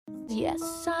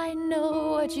Yes, I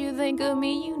know what you think of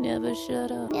me. You never shut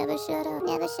up. Never shut up.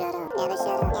 Never shut up. Never shut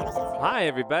up. Never shut up. Hi,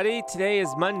 everybody. Today is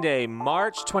Monday,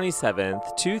 March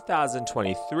 27th,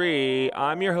 2023.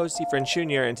 I'm your host, Efren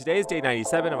Jr., and today's day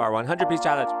 97 of our 100-piece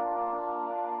challenge.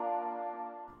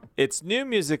 It's New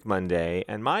Music Monday,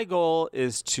 and my goal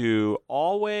is to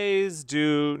always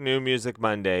do New Music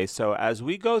Monday. So as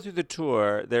we go through the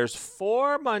tour, there's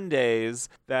 4 Mondays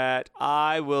that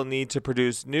I will need to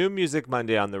produce New Music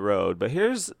Monday on the road. But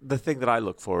here's the thing that I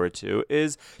look forward to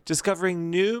is discovering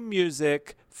new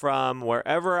music from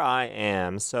wherever I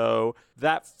am. So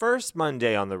that first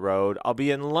Monday on the road, I'll be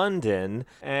in London,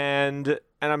 and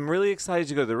I'm really excited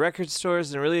to go to the record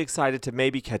stores and really excited to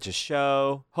maybe catch a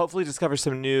show, hopefully discover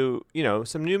some new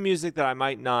music that I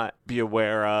might not be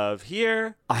aware of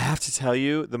here. I have to tell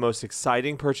you, the most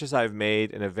exciting purchase I've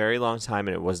made in a very long time,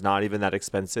 and it was not even that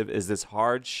expensive, is this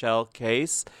hard shell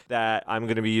case that I'm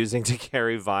going to be using to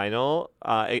carry vinyl.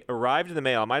 It arrived in the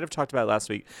mail. I might have talked about it last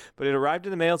week, but it arrived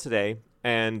in the mail today.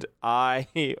 And I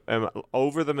am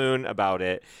over the moon about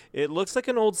it. It looks like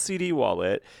an old CD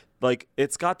wallet. Like,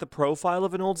 it's got the profile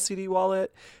of an old CD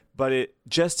wallet, but it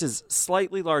just is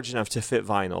slightly large enough to fit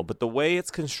vinyl. But the way it's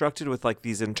constructed with, like,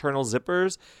 these internal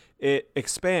zippers, it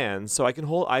expands. So I can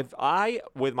hold... I,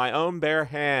 with my own bare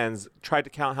hands, tried to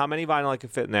count how many vinyl I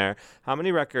could fit in there, how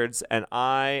many records, and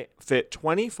I fit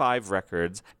 25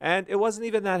 records, and it wasn't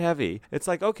even that heavy. It's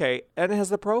like, okay, and it has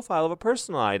the profile of a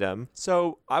personal item.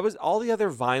 So all the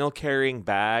other vinyl carrying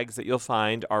bags that you'll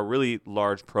find are really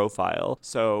large profile.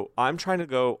 So I'm trying to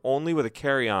go only with a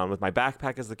carry-on, with my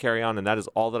backpack as the carry-on, and that is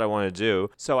all that I want to do.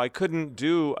 So I couldn't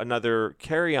do another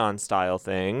carry-on style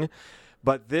thing.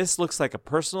 But this looks like a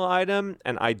personal item,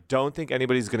 and I don't think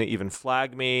anybody's going to even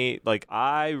flag me. Like,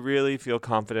 I really feel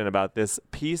confident about this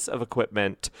piece of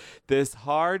equipment, this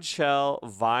hard shell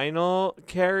vinyl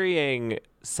carrying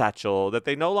satchel that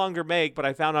they no longer make, but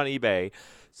I found on eBay.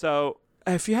 So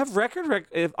if you have record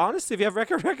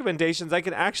recommendations, I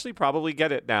can actually probably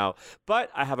get it now.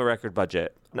 But I have a record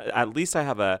budget. At least I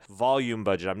have a volume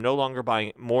budget. I'm no longer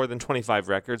buying more than 25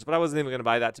 records, but I wasn't even going to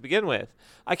buy that to begin with.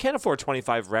 I can't afford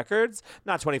 25 records,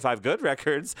 not 25 good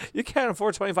records. You can't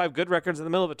afford 25 good records in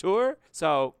the middle of a tour.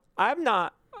 So I'm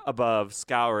not above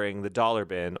scouring the dollar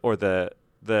bin or the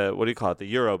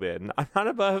Euro bin. I'm not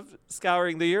above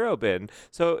scouring the Euro bin.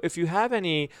 So if you have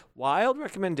any wild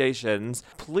recommendations,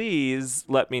 please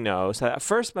let me know. So that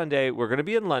first Monday, we're going to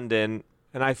be in London,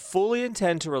 and I fully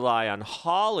intend to rely on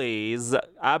Holly's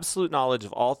absolute knowledge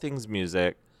of all things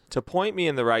music to point me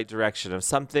in the right direction of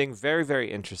something very,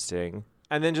 very interesting.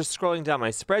 And then just scrolling down my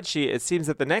spreadsheet, it seems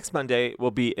that the next Monday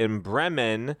will be in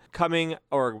Bremen,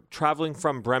 traveling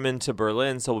from Bremen to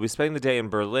Berlin. So we'll be spending the day in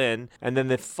Berlin. And then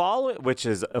the following, which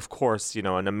is, of course,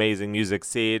 an amazing music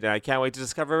scene. And I can't wait to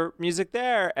discover music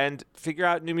there and figure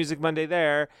out New Music Monday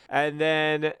there. And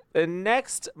then the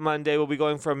next Monday, we'll be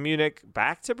going from Munich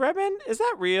back to Bremen. Is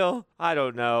that real? I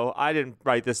don't know. I didn't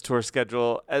write this tour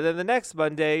schedule. And then the next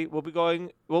Monday, we'll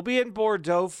be in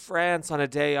Bordeaux, France on a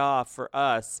day off for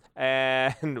us.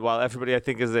 And while everybody, I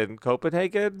think, is in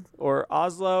Copenhagen or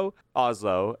Oslo.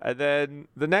 And then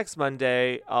the next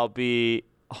Monday, we'll be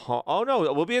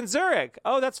in Zurich.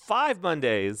 Oh, that's 5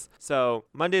 Mondays. So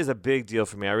Monday is a big deal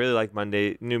for me. I really like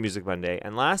New Music Monday.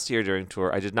 And last year during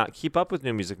tour, I did not keep up with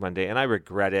New Music Monday, and I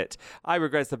regret it.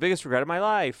 It's the biggest regret of my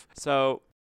life. So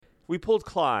we pulled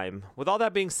Climb. With all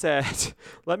that being said,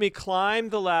 let me climb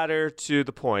the ladder to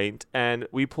the point. And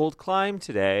we pulled Climb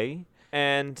today.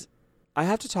 And I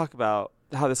have to talk about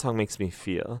how this song makes me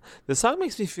feel. The song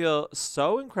makes me feel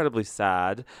so incredibly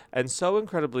sad and so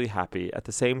incredibly happy at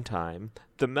the same time.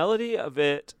 The melody of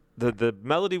it, the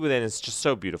melody within is just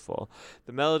so beautiful.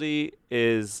 The melody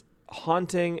is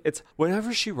haunting. It's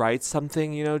whenever she writes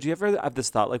something, do you ever have this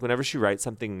thought, like whenever she writes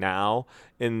something now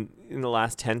in the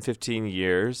last 10, 15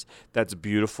 years that's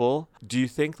beautiful, do you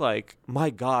think like, my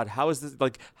God, how is this,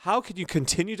 like, how can you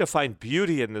continue to find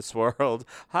beauty in this world?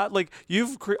 How, like,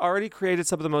 you've already created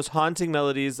some of the most haunting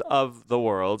melodies of the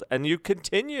world, and you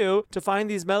continue to find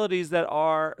these melodies that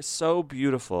are so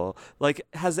beautiful. Like,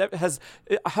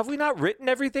 have we not written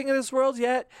everything in this world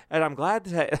yet? And I'm glad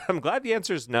the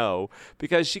answer is no,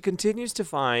 because she continues to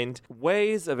find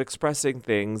ways of expressing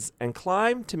things, and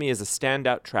Climb to me is a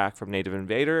standout track from Native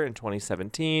Invader in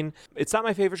 2017. It's not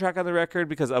my favorite track on the record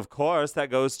because, of course,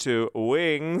 that goes to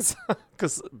Wings,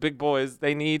 because big boys,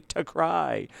 they need to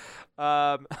cry.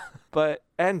 And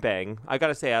Bang. I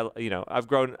gotta say, I've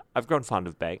grown fond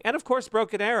of Bang, and of course,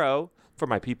 Broken Arrow for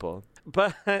my people.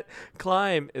 But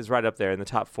Climb is right up there in the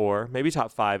top 4, maybe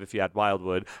top 5 if you add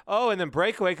Wildwood. Oh, and then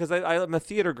Breakaway, because I'm a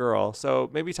theater girl, so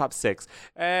maybe top 6.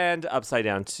 And Upside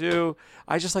Down 2.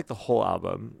 I just like the whole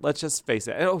album. Let's just face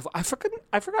it. Oh, I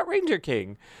forgot Reindeer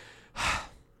King.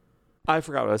 I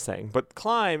forgot what I was saying. But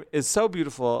Climb is so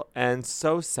beautiful and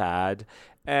so sad.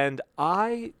 And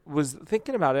I was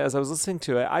thinking about it as I was listening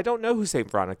to it. I don't know who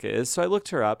Saint Veronica is, so I looked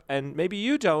her up. And maybe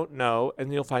you don't know,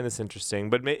 and you'll find this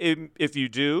interesting. But if you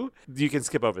do, you can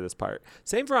skip over this part.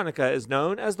 Saint Veronica is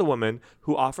known as the woman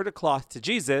who offered a cloth to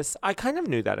Jesus. I kind of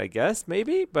knew that, I guess,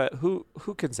 maybe, but who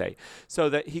can say? So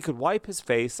that he could wipe his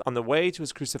face on the way to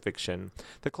his crucifixion.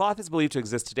 The cloth is believed to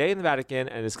exist today in the Vatican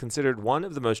and is considered one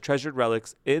of the most treasured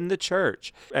relics in the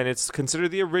church. And it's considered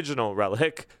the original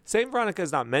relic. Saint Veronica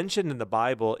is not mentioned in the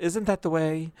Bible. Isn't that the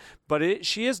way? But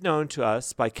she is known to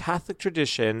us by Catholic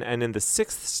tradition and in the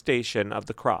 6th station of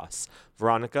the cross.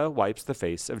 Veronica wipes the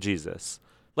face of Jesus.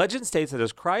 Legend states that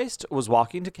as Christ was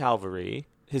walking to Calvary,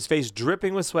 his face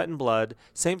dripping with sweat and blood,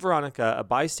 Saint Veronica, a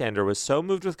bystander, was so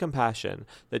moved with compassion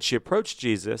that she approached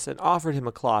Jesus and offered him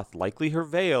a cloth, likely her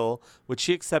veil, which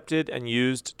he accepted and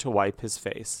used to wipe his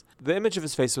face. The image of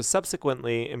his face was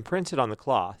subsequently imprinted on the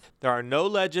cloth. There are no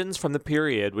legends from the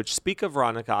period which speak of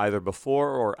Veronica either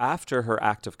before or after her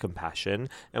act of compassion,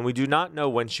 and we do not know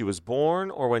when she was born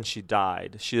or when she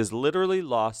died. She is literally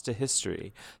lost to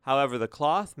history. However, the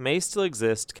cloth may still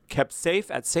exist, kept safe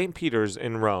at St. Peter's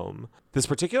in Rome. This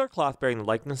particular cloth bearing the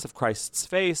likeness of Christ's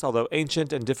face, although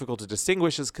ancient and difficult to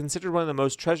distinguish, is considered one of the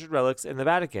most treasured relics in the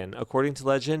Vatican. According to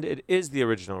legend, it is the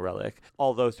original relic,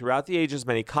 although throughout the ages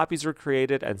many copies were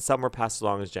created and some were passed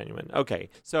along as genuine. Okay,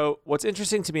 so what's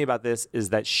interesting to me about this is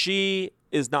that she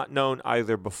is not known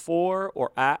either before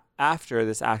or after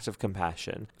this act of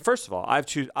compassion. First of all, I have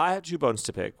two bones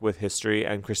to pick with history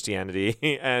and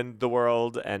Christianity and the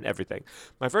world and everything.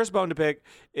 My first bone to pick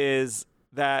is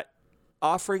that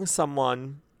offering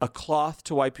someone a cloth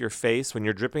to wipe your face when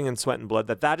you're dripping in sweat and blood,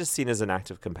 that is seen as an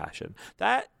act of compassion.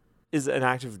 That is an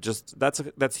act of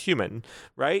that's human,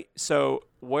 right? So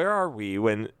where are we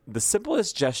when the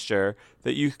simplest gesture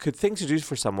that you could think to do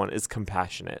for someone is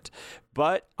compassionate?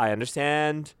 But I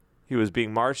understand he was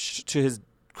being marched to his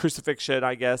crucifixion,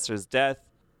 I guess, or his death.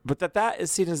 But that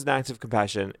is seen as an act of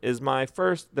compassion is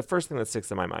the first thing that sticks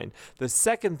in my mind. The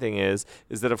second thing is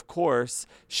that, of course,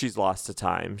 she's lost to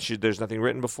time. There's nothing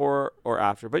written before or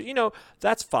after. But,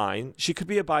 that's fine. She could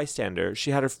be a bystander.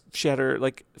 She's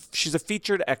a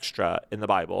featured extra in the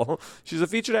Bible. She's a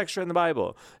featured extra in the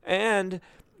Bible. And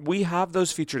we have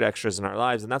those featured extras in our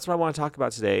lives, and that's what I want to talk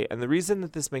about today. And the reason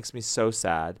that this makes me so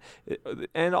sad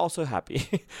and also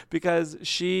happy because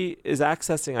she is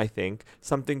accessing, I think,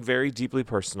 something very deeply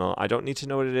personal. I don't need to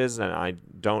know what it is, and I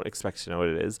don't expect to know what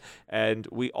it is. And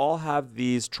we all have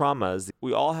these traumas.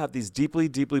 We all have these deeply,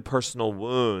 deeply personal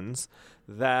wounds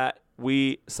that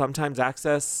we sometimes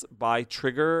access by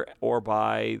trigger or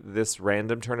by this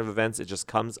random turn of events. It just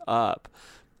comes up.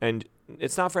 And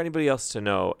it's not for anybody else to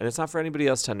know, and it's not for anybody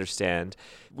else to understand.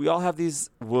 We all have these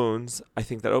wounds, I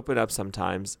think, that open up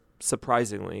sometimes,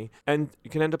 surprisingly, and you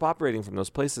can end up operating from those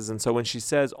places. And so when she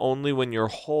says, only when you're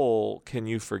whole can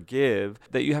you forgive,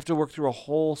 that you have to work through a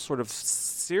whole sort of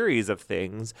series of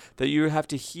things, that you have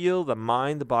to heal the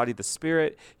mind, the body, the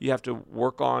spirit. You have to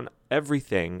work on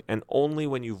everything. And only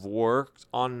when you've worked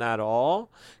on that all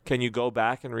can you go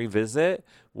back and revisit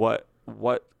what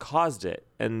caused it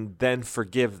and then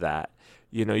forgive that.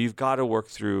 You've got to work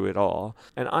through it all.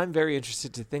 And I'm very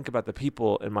interested to think about the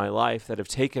people in my life that have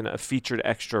taken a featured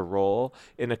extra role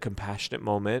in a compassionate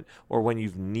moment, or when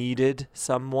you've needed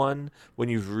someone, when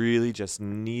you've really just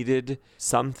needed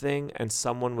something and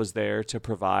someone was there to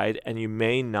provide, and you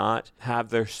may not have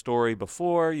their story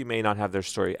before, you may not have their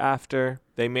story after.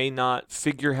 They may not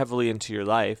figure heavily into your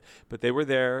life, but they were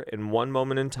there in one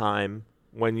moment in time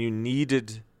when you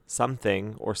needed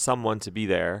something or someone to be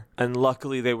there. And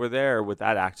luckily they were there with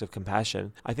that act of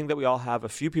compassion. I think that we all have a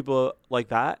few people like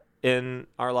that in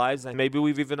our lives. And maybe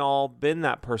we've even all been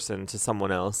that person to someone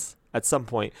else at some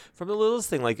point. From the littlest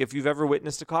thing, like if you've ever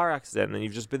witnessed a car accident and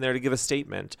you've just been there to give a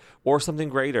statement or something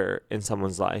greater in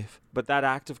someone's life. But that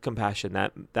act of compassion,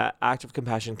 that act of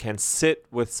compassion can sit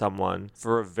with someone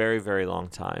for a very, very long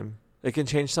time. It can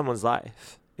change someone's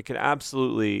life. It can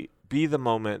absolutely be the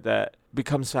moment that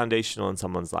becomes foundational in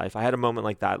someone's life. I had a moment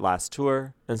like that last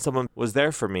tour, and someone was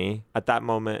there for me at that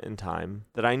moment in time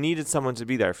that I needed someone to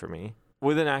be there for me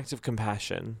with an act of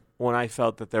compassion when I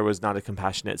felt that there was not a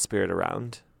compassionate spirit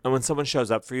around. And when someone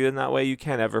shows up for you in that way, you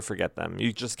can't ever forget them.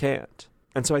 You just can't.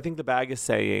 And so I think the bag is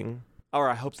saying, or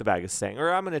I hope the bag is saying,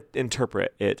 or I'm going to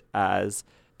interpret it as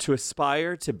to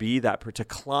aspire to be that, to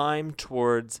climb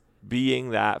towards being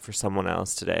that for someone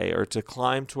else today, or to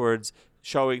climb towards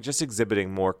just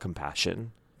exhibiting more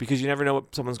compassion. Because you never know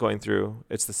what someone's going through.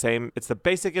 It's the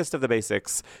basicest of the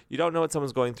basics. You don't know what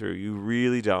someone's going through. You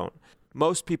really don't.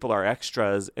 Most people are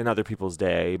extras in other people's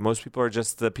day. Most people are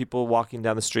just the people walking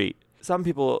down the street. Some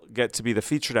people get to be the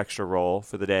featured extra role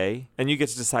for the day, and you get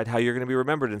to decide how you're going to be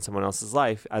remembered in someone else's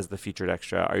life as the featured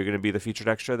extra. Are you going to be the featured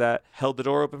extra that held the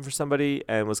door open for somebody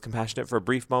and was compassionate for a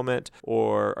brief moment?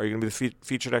 Or are you going to be the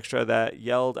featured extra that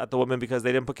yelled at the woman because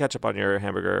they didn't put ketchup on your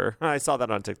hamburger? I saw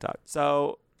that on TikTok.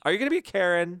 So are you going to be a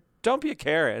Karen? Don't be a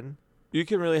Karen. You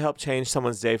can really help change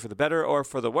someone's day for the better or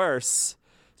for the worse.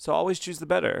 So always choose the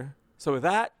better. So with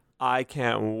that, I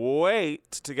can't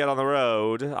wait to get on the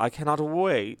road. I cannot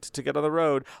wait to get on the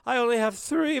road. I only have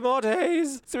 3 more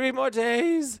days. 3 more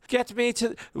days. Dance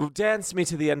me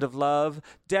to the end of love.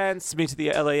 Dance me to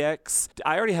the LAX.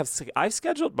 I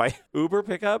scheduled my Uber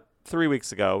pickup 3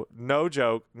 weeks ago. No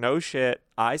joke. No shit.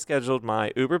 I scheduled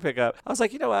my Uber pickup. I was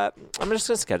like, you know what? I'm just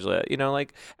going to schedule it,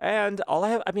 and all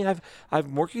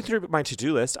I'm working through my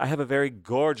to-do list. I have a very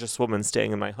gorgeous woman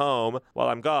staying in my home while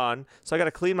I'm gone. So I got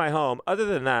to clean my home. Other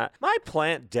than that, my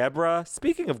plant, Deborah,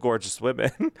 speaking of gorgeous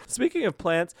women, speaking of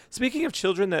plants, speaking of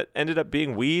children that ended up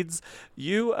being weeds,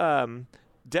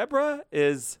 Deborah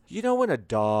is, when a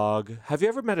dog, have you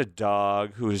ever met a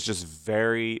dog who is just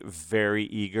very, very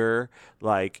eager?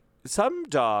 Like, some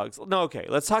dogs,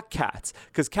 let's talk cats,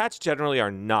 because cats generally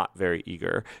are not very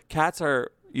eager. Cats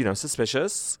are,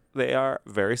 suspicious. They are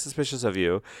very suspicious of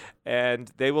you,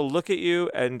 and they will look at you,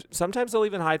 and sometimes they'll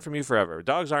even hide from you forever.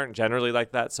 Dogs aren't generally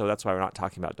like that, so that's why we're not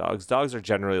talking about dogs. Dogs are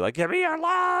generally like, give me your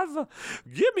love!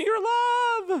 Give me your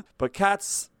love! But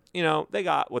cats, they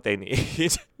got what they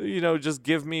need. Just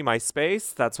give me my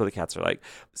space. That's what the cats are like.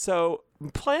 So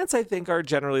plants, I think, are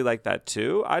generally like that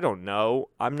too. I don't know.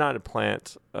 I'm not a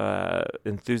plant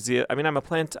enthusiast.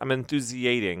 I'm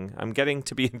enthusiating. I'm getting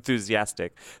to be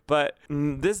enthusiastic. But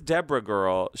this Deborah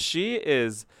girl,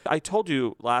 I told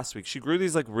you last week, she grew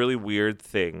these like really weird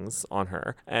things on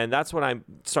her. And that's when I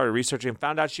started researching and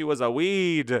found out she was a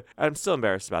weed. I'm still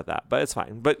embarrassed about that, but it's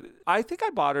fine. But I think I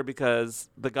bought her because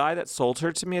the guy that sold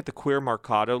her to me at the Queer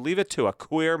Mercado, leave it to a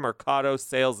Queer Mercado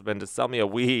salesman to sell me a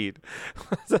weed.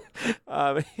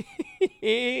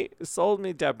 He sold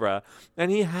me Deborah,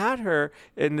 and he had her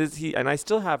in this, and I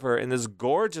still have her in this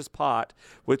gorgeous pot,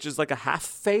 which is like a half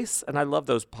face. And I love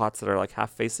those pots that are like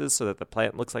half faces so that the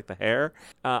plant looks like the hair.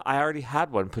 I already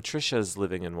had one. Patricia's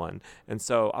living in one. And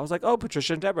so I was like, oh,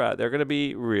 Patricia and Deborah, they're going to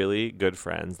be really good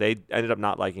friends. They ended up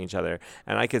not liking each other.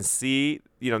 And I can see,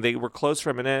 they were close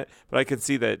for a minute, but I can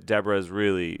see that Deborah is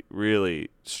really, really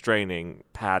straining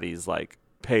Patty's like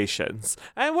patience.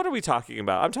 And what are we talking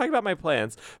about? I'm talking about my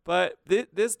plans. But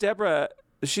this Deborah,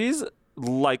 she's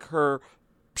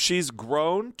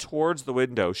grown towards the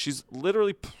window. She's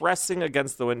literally pressing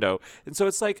against the window. And so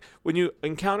it's like when you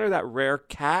encounter that rare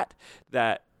cat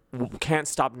that can't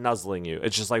stop nuzzling you.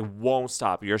 It's just like won't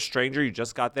stop. You're a stranger, you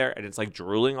just got there, and it's like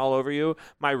drooling all over you.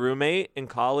 My roommate in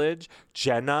college,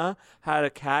 Jenna, had a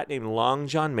cat named Long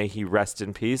John. May he rest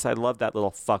in peace. I love that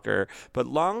little fucker. But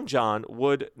Long John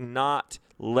would not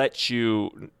let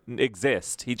you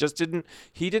exist. He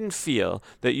didn't feel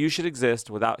that you should exist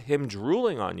without him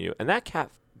drooling on you. And that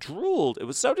cat drooled. It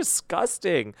was so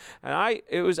disgusting. And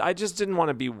I just didn't want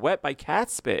to be wet by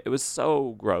cat spit. It was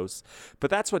so gross.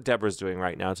 But that's what Deborah's doing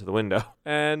right now to the window.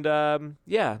 And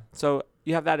so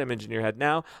you have that image in your head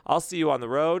now. I'll see you on the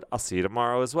road. I'll see you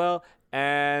tomorrow as well.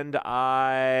 And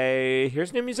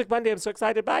here's New Music Monday. I'm so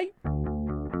excited. Bye.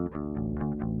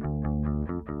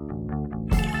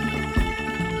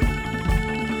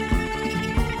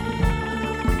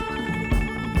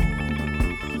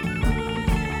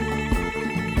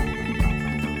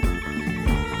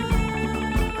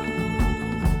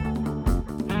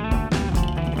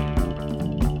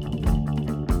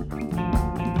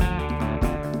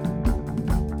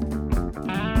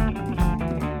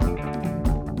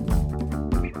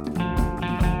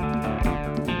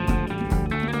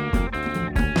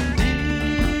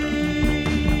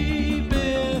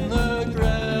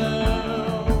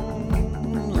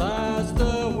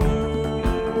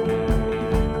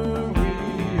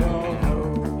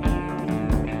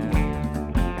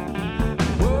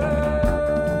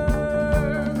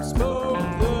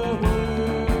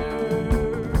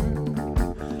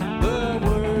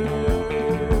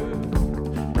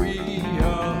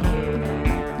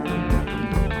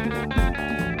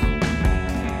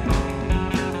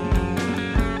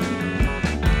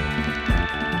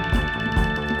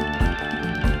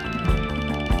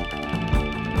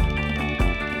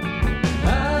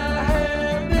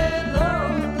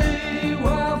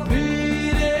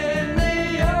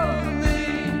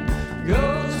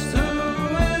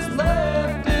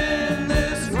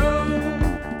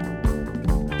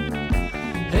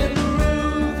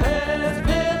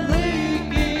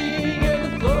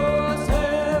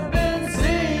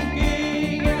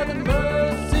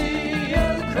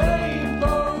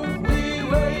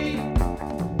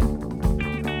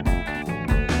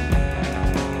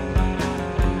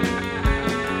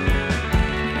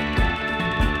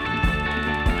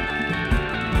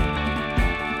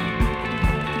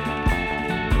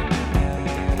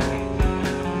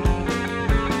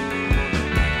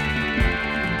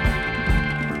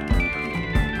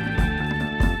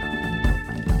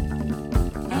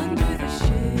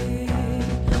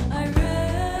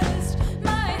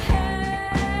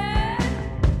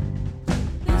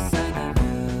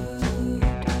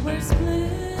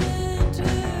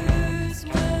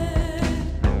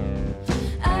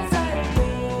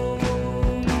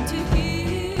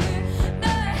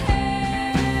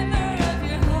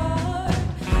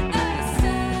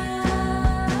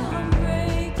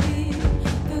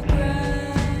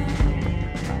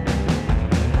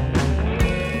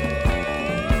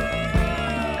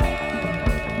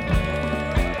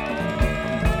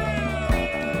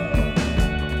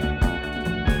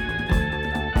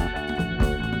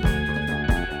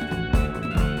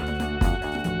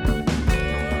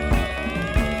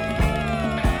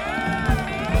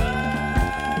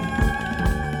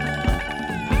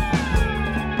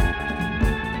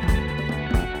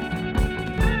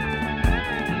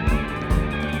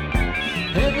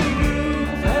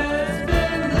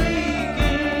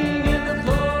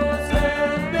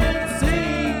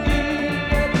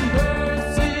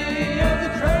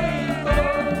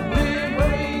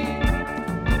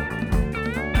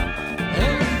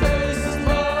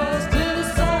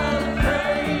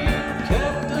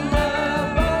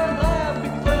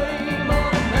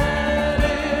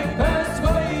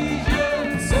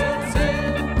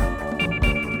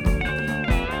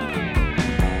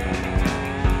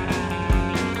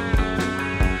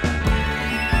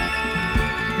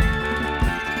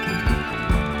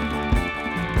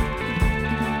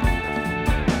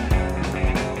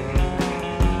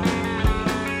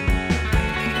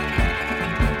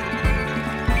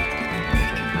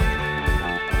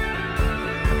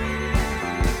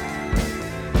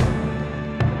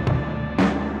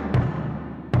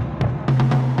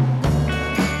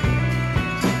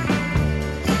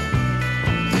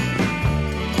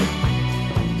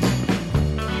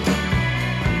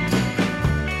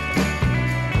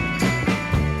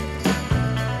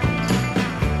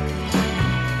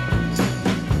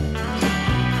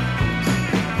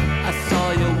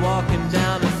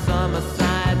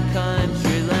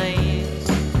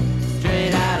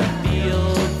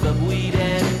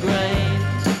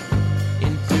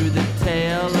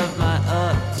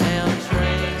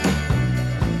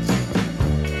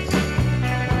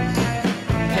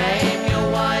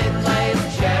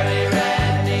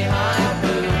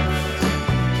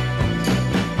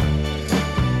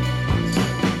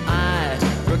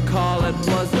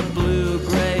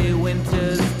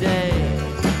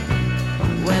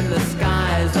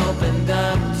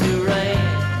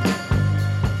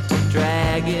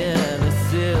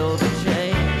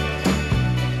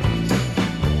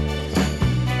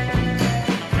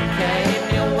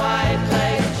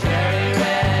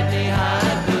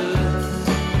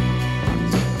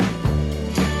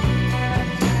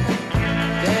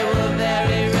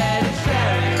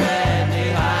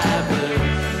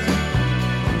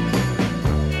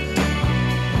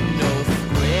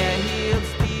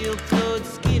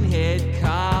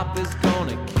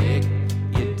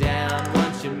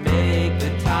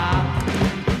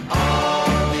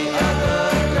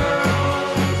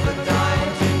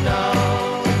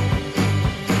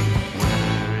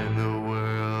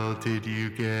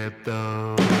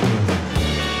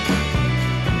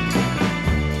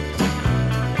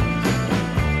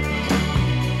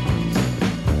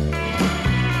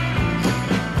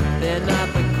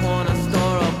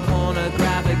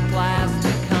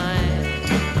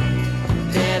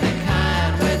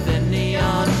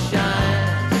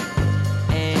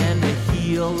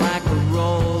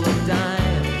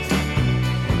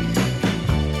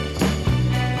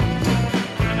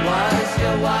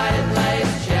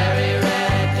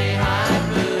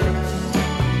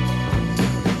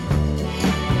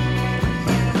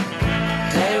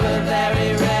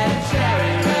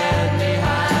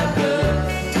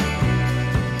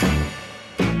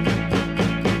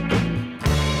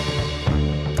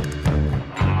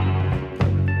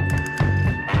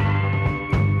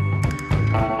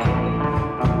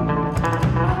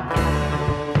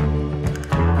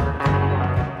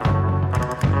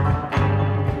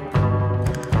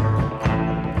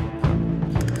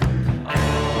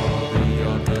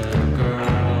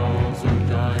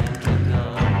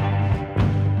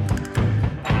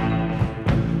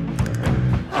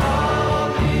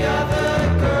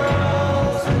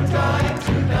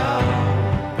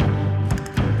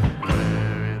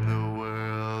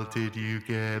 you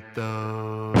get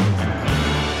those?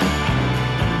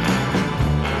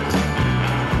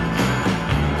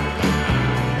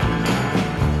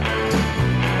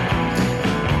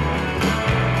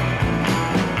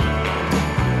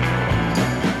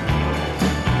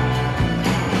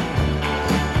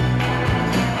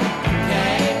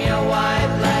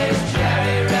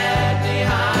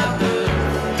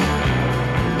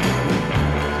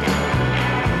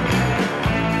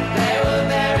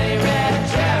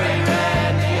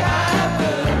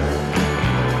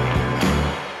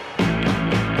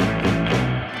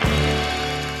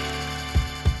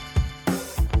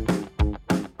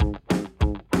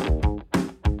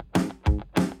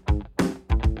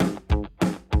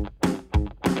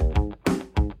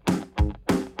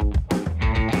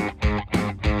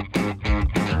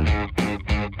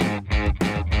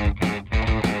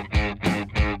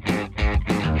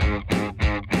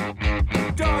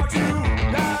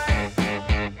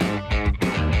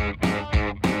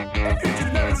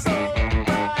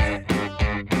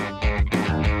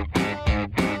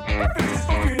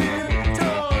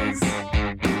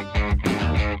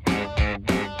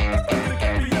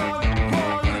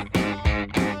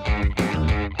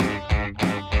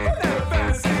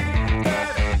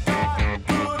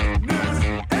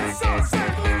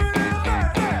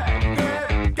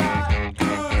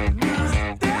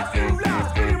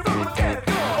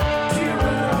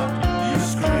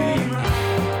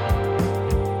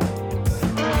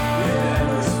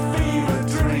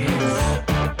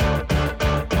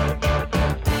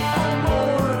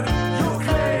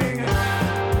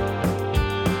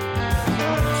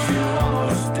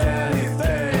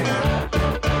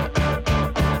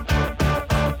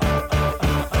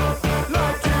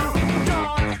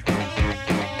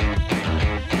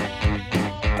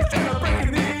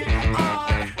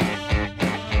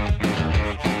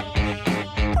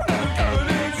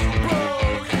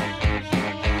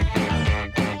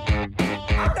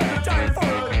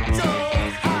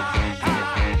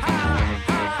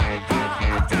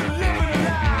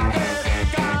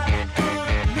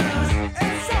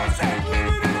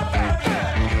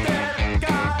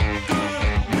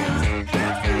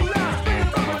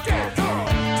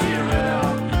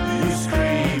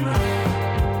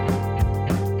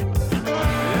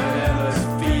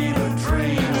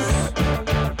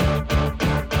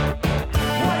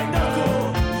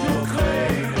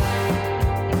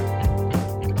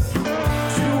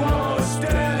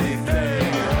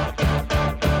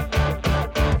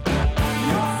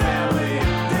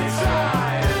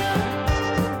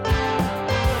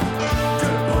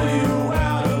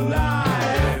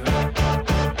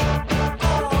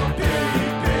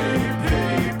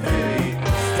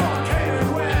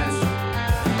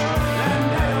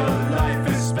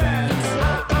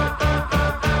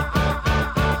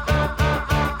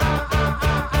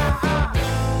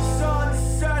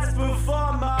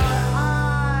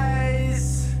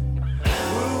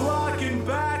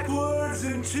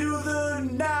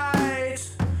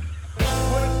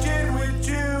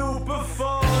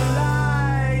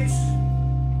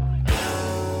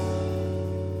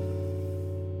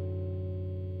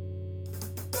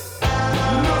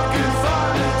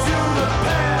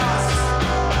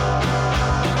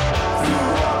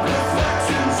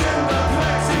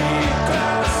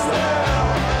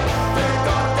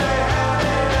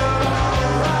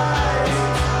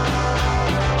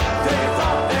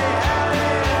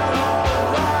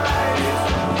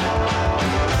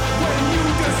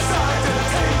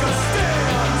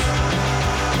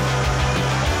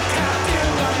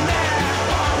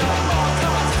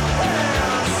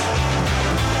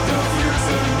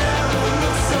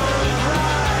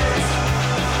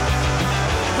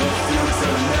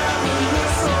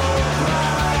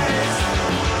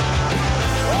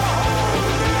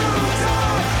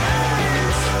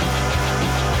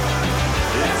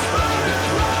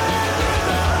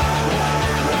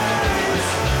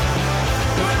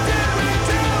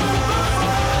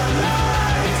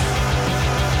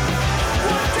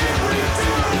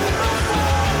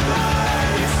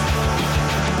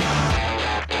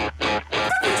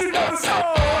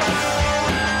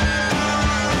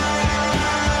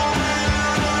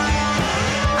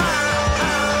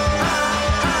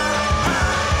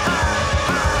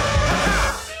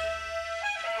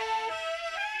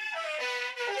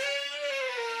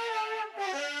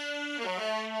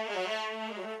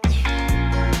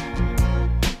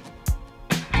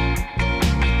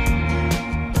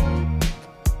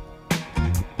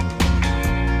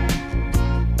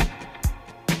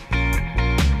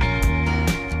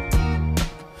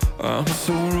 I'm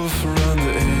so rough around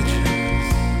the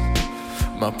edges.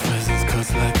 My presence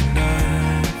cuts like a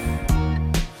knife.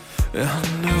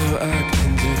 I'm never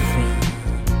acting different.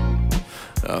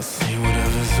 I'll say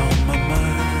whatever's on my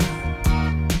mind.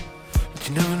 But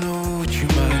you never know what you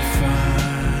might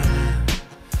find.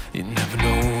 You never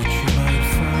know what you might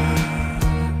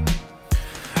find.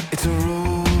 It's a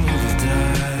roll of the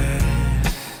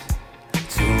dice.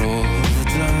 It's a roll of the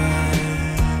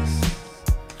dice.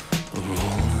 A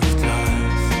roll of the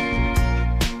dice.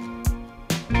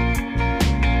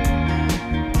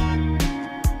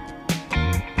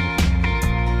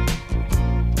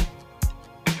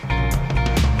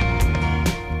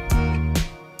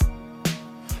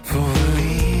 For the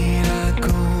lead I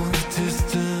go the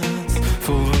distance.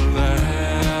 For the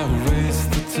light I race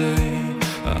the day.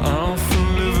 I'm for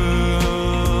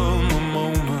living the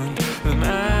moment. And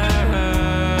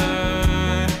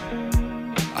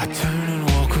I turn and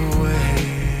walk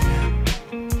away.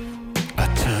 I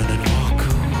turn and walk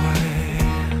away.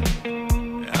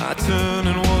 I turn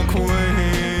and walk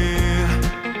away.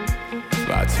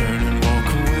 I turn and walk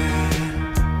away.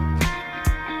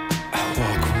 I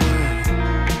walk away.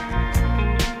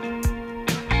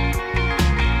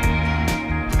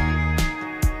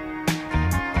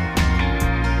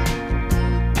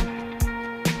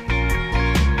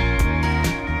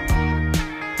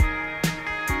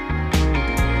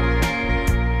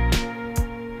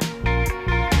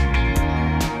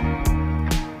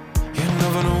 You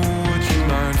never know what you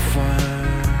might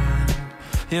find.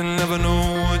 You never know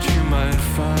what you might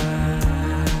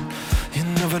find. You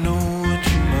never know what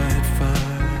you might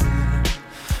find.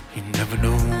 You never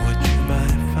know what you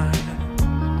might find.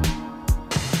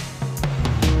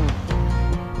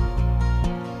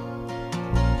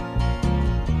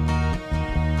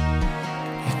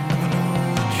 You never know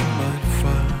what you might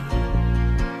find.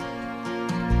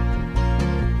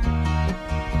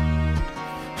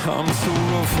 I'm so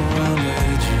rough around the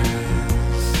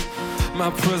edges. My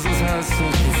presence has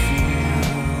such a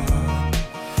feel.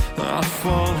 I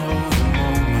fall over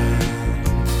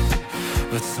moments,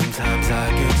 but sometimes I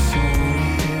get so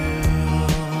real.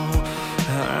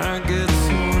 I get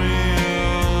so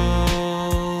real.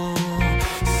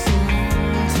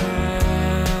 Sometimes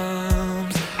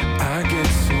I get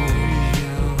so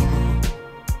real.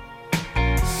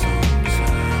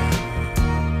 Sometimes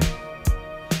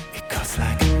it cuts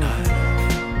like a knife.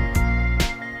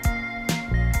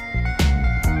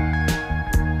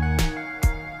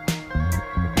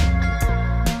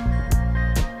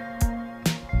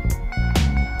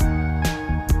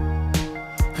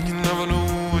 And you never know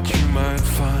what you might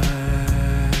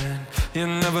find. You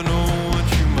never know what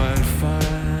you might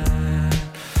find.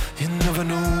 You never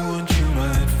know what you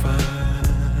might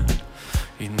find.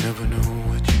 You never know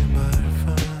what you might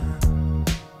find.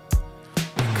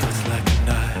 It cuts like a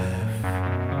knife.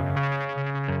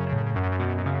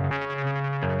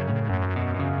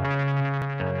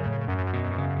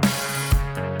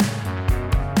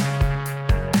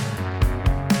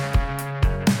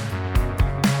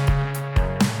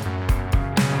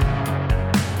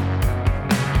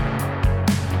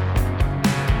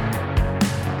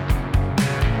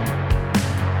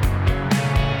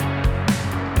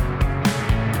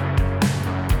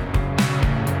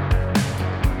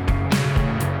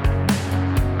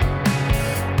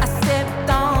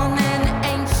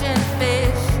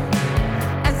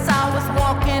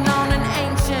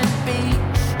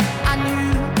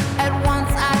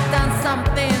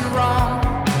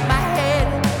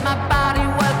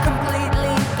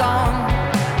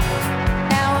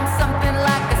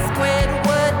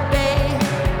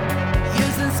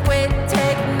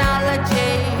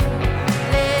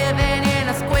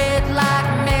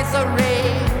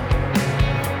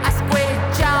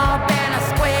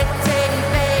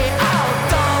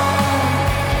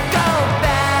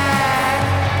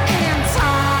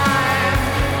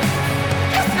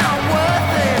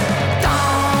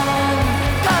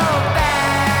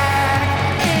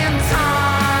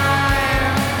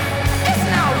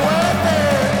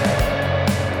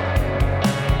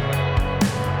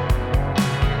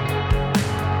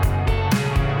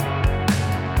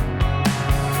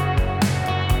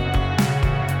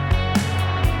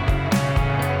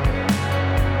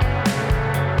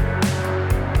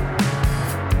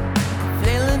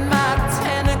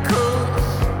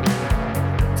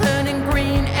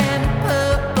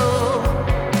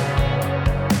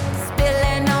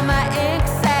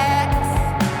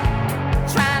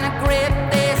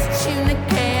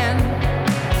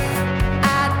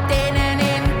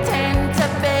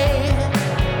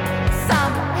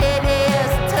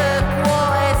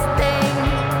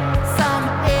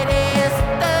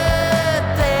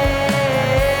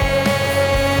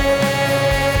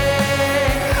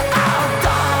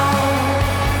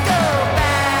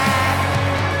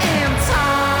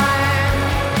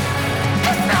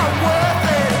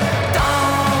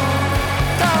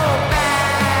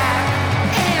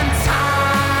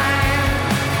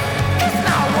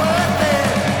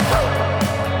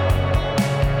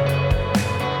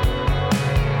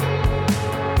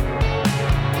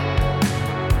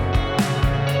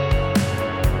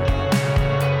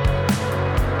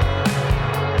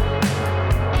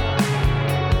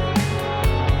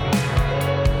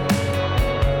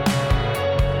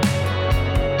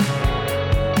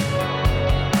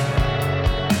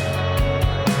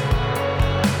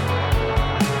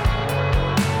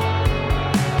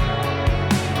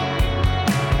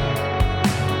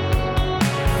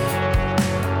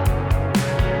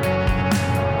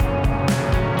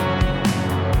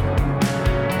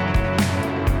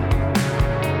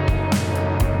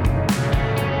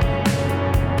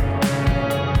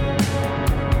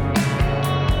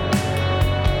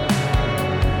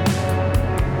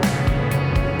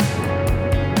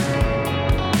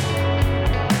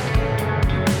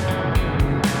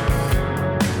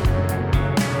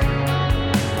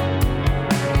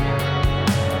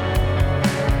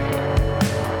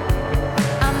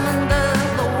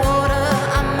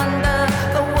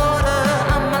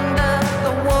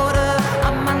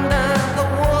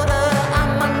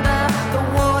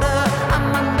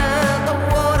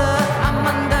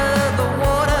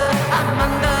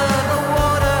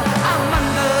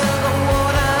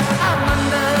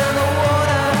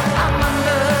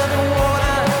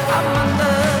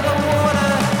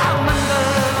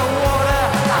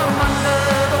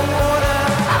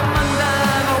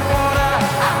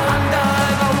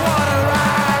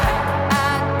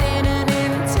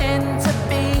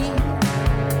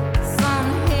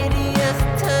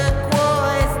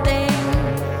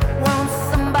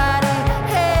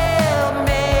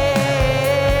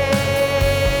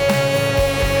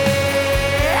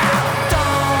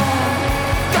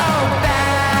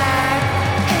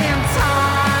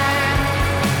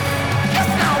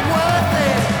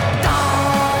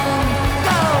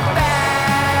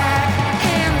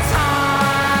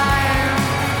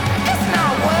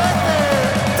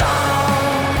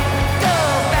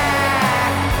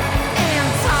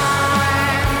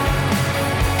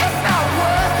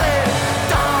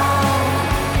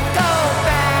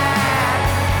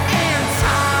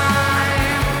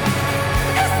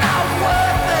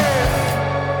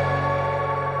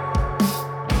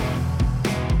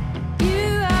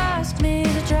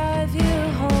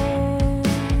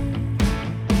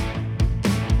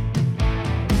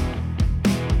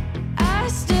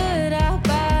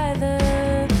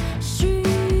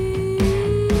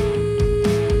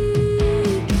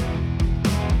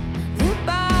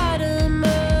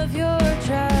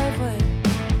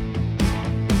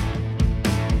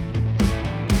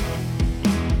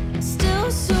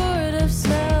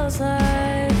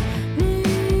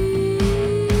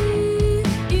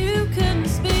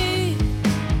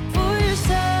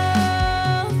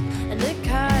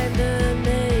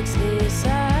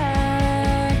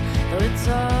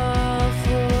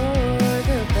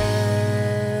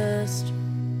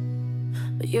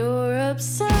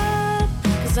 upset,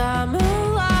 'cause I'm a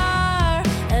liar,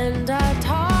 and I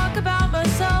talk about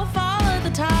myself all of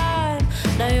the time.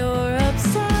 Now you're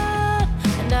upset,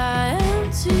 and I am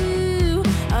too.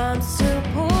 I'm still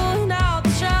pulling out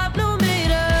the shrapnel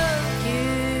made of you.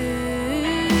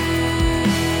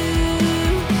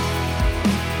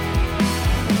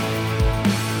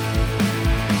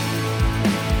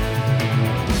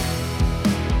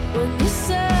 When you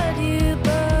said you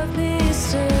love me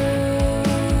still,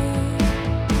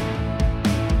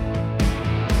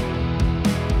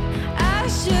 I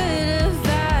should have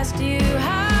asked you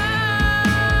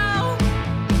how.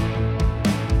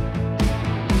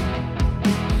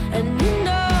 And you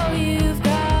know you've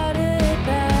got it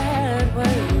bad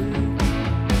when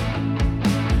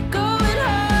going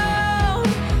home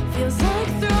feels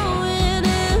like throwing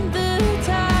in the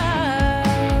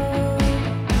towel.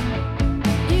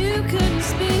 You couldn't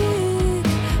speak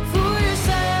for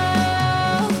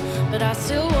yourself, but I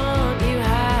still want you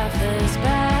half as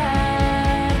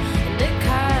bad, and it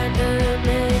kinda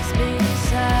makes me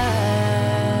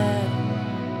sad.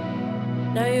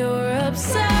 Now you're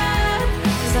upset,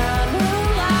 'cause I'm a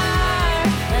liar,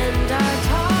 and I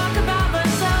talk about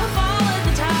myself all of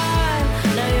the time.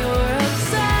 Now you're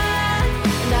upset,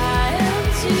 and I am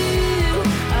too.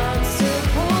 I'm still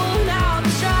pulling out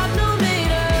the shrapnel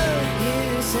made of you.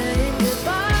 Saying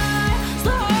goodbye is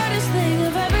the hardest thing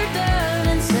I've ever done,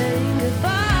 and saying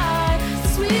goodbye is the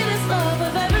sweetest love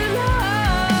I've ever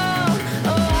known.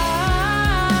 Oh,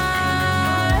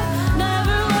 I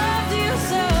never loved you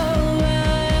so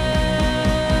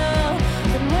well.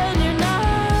 Then when you're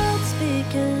not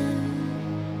speaking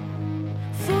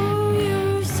for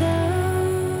yourself,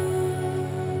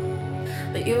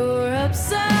 but you're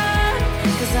upset,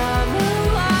 'cause I'm a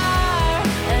liar,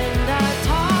 and I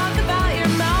talk about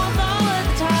your mouth all of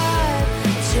the time.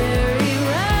 It's cherry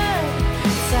red,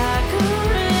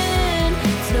 saccharine.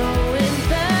 It's knowing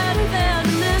better than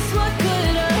to miss what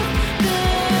could have been.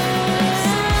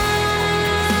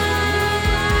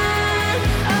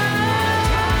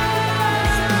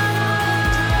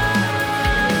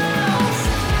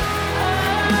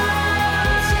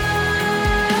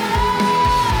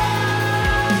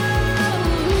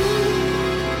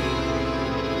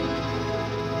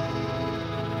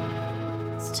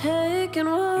 It's taking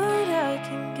what I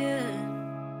can get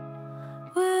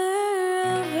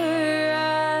wherever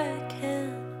I can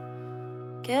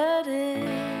get it.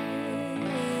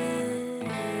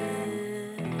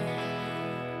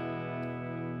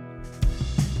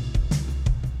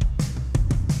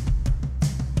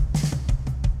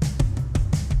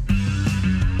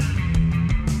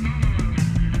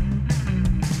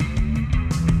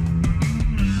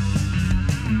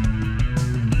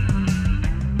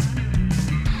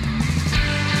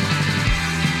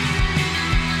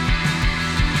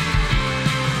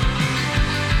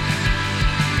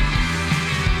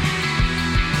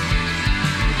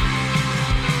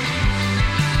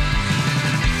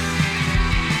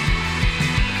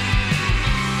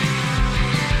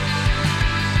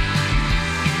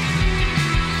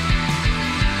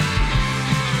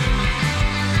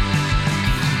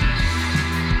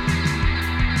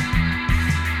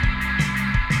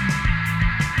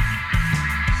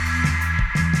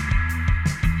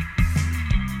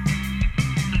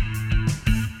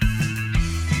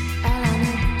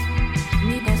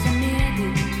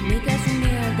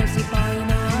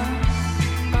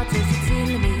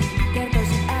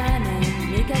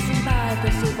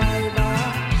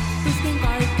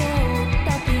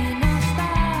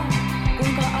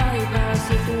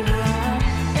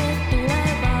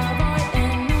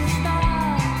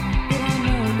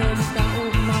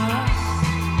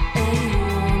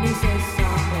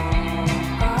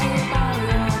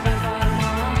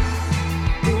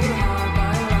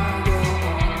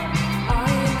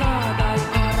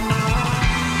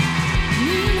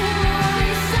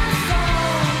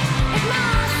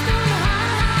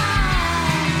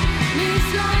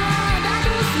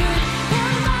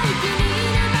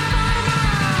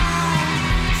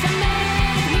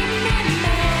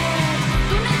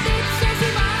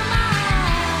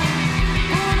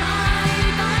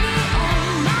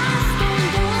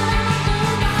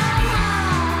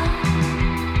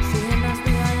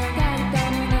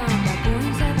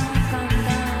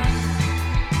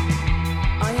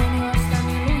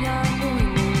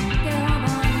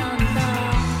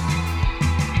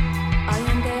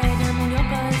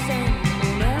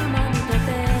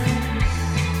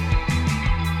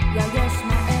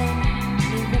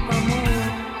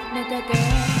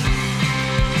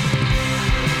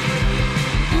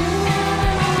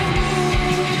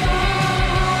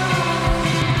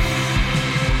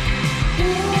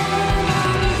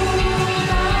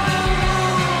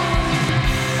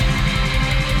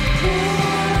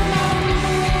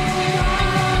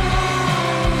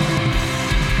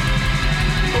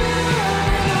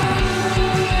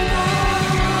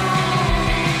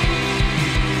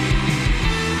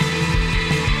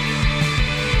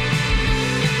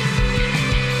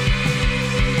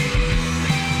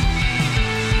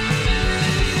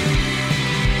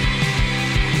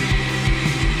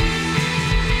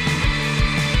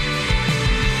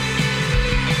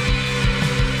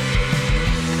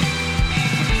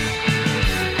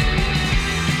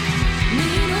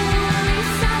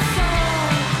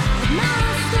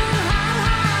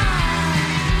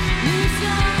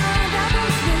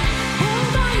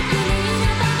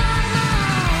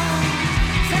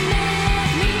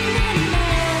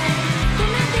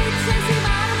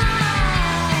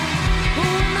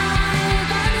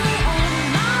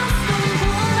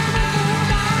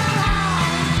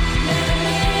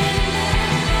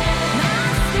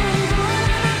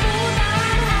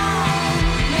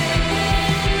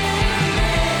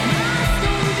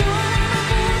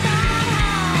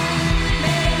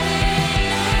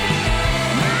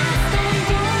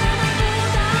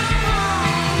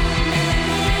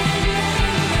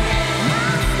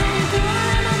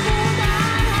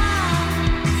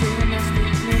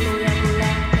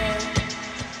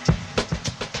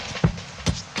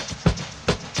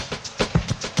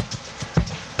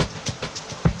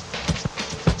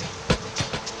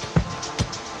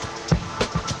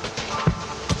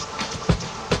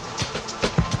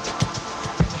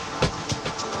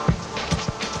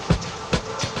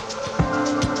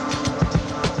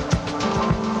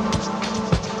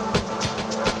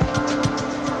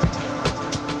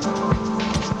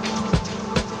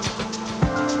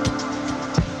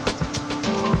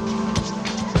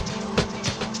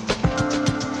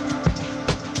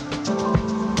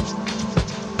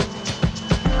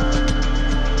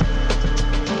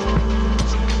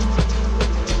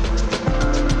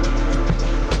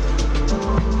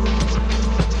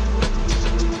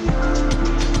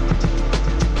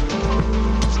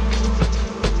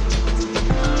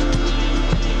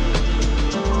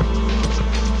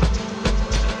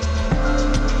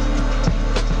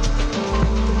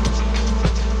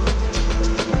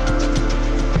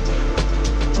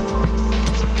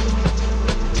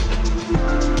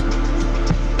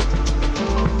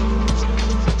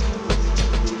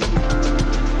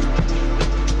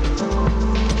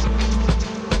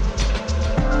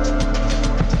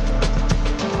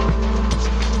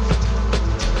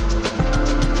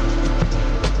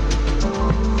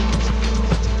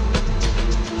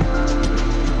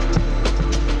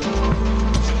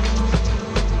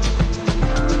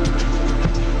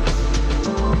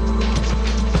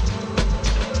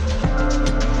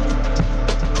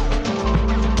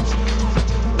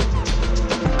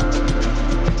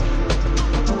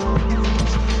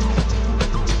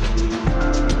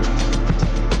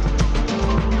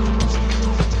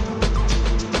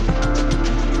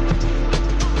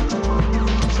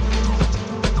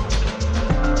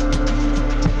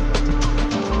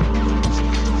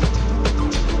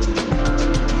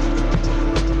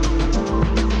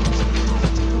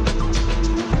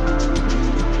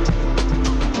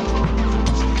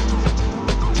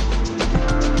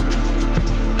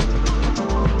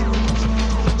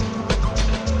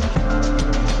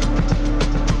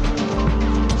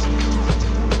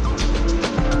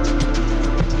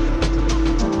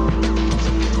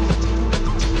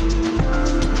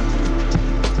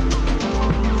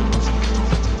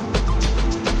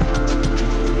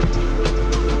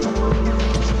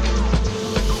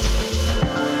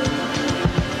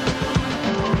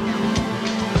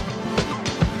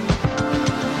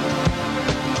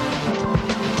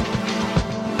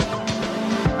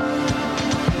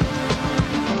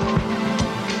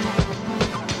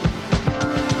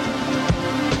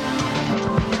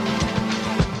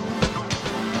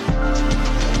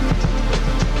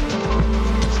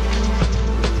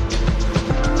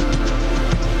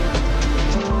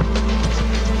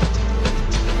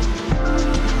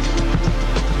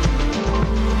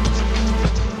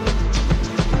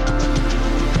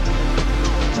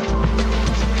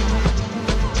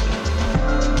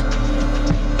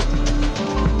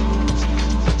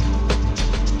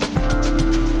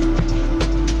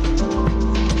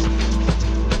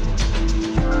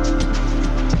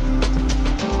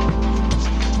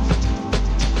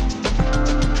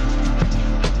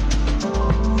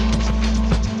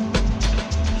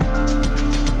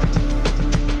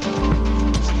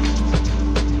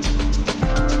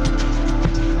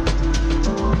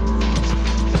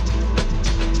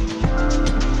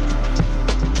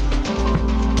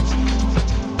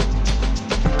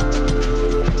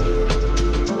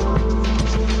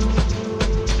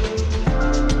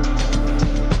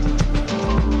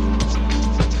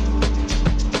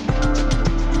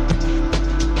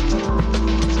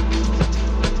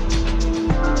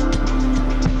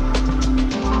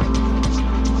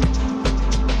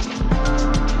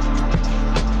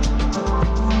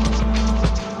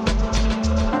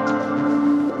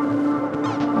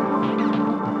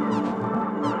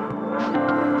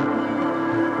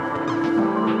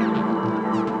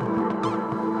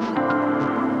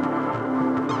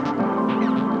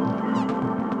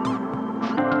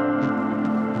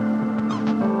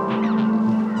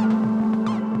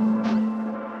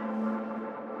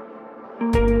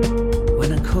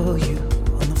 call you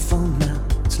on the phone now.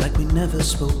 It's like we never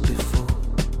spoke before.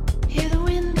 Hear the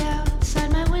wind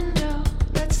outside my window.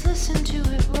 Let's listen to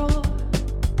it roar.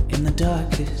 In the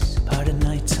darkest part of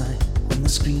nighttime, when the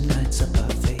screen lights up our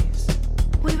face,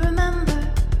 We remember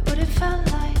what it felt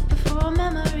like before our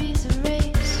memories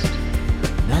erased.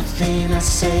 nothing I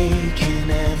say can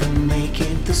ever make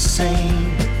it the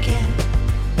same again.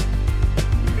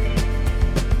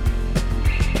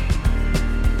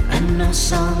 And no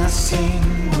song I sing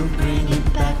will bring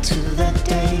it back to that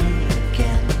day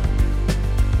again.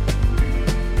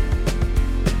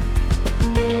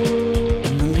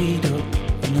 In the Lido,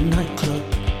 in the nightclub,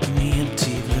 in the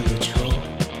empty village hall,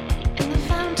 In the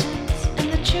fountains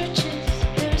and the churches,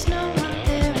 there is no one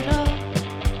there at all.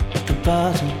 at the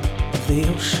bottom of the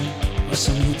ocean, where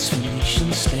some youths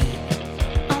Phoenician stay.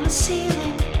 On the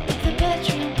ceiling of the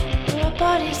bedroom, where our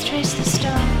bodies trace the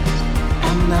stars.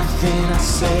 And nothing I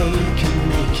say can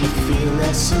make you feel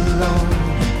less alone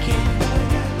again.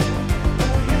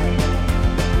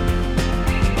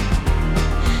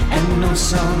 And no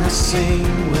song I sing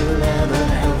will ever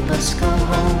help us go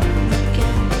home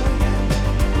again.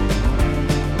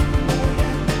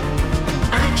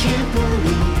 I can't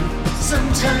believe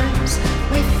sometimes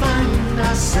we find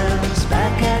ourselves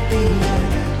back at the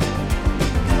end.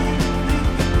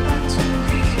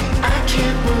 I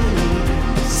can't believe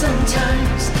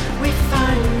sometimes we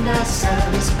find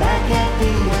ourselves back at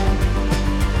the end.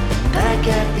 Back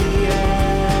at the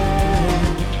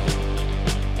end.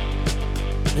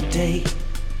 The date,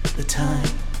 the time,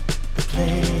 the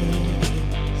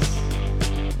place.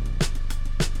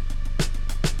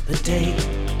 The date,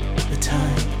 the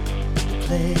time, the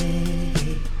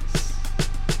place.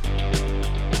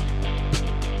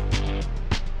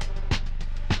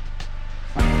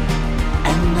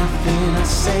 And nothing I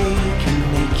say can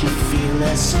make you feel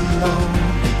less alone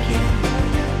again.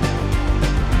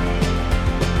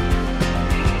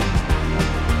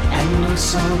 And no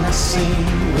song I sing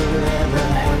will ever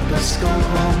help us go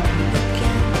home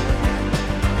again.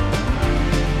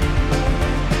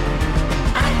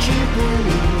 I can't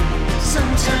believe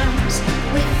sometimes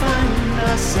we find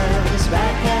ourselves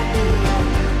back at the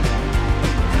end.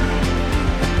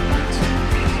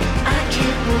 I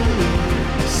can't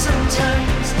believe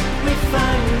sometimes we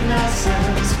find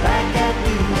ourselves back at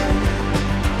the end.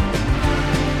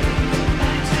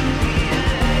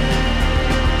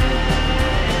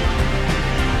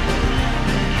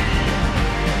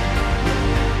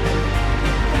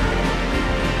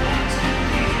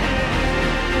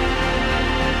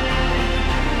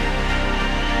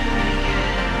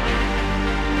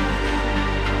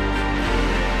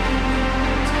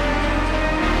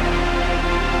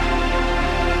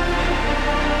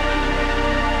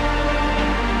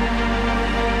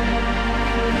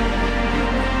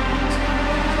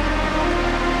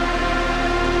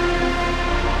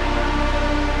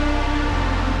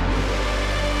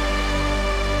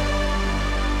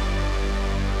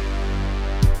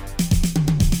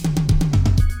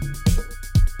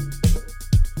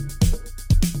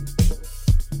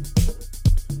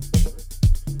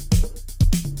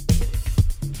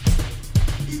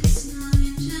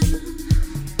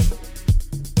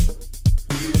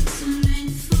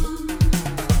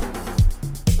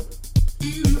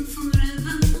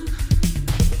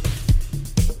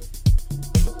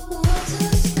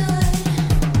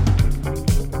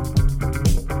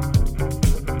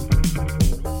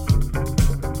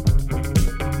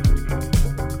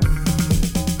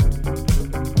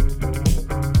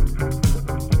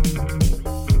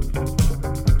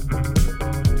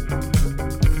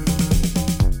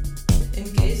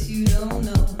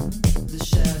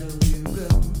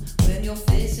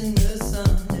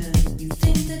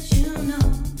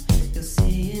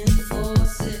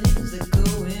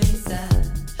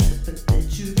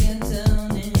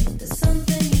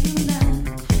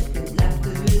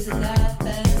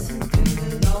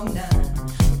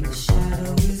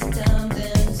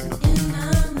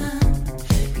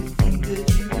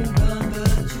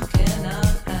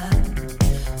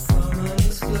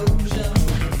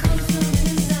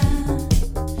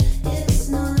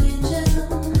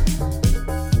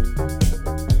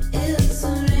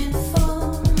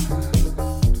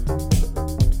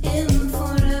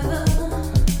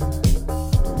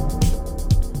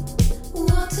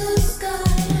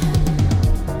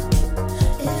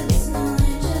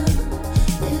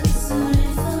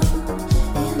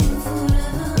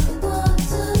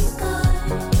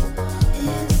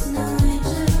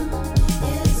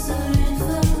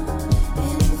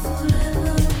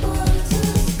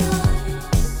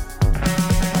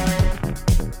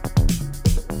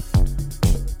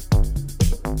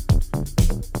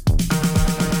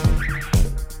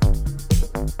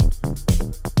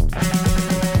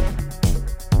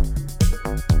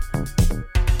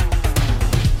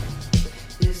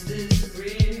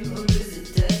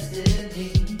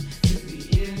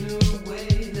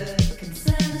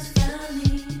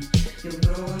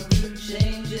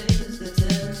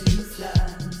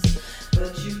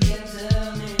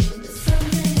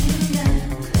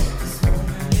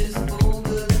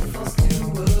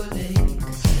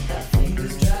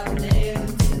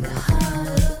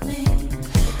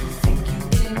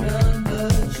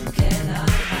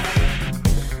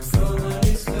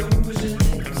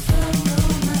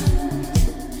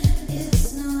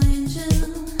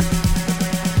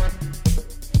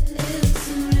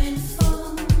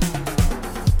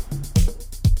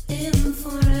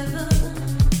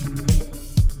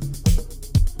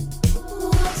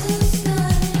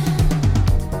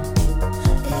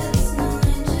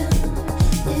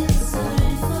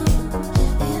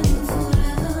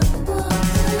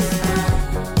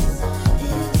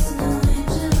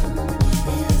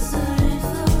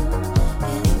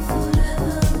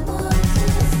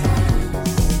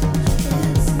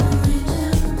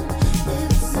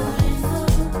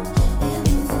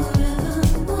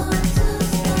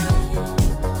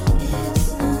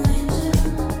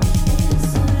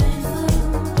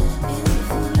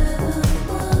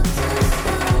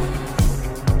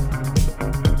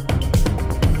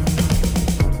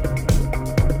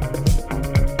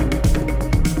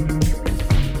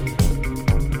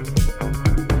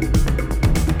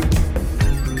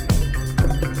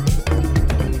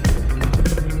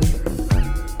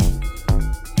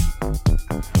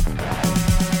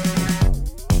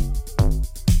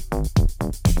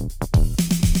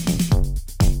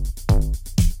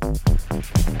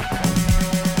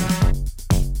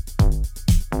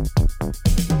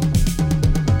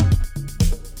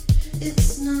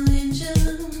 It's no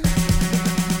angel.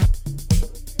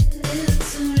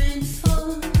 It's a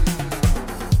rainfall.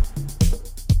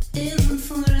 In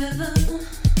forever.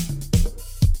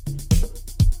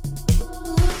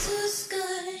 Water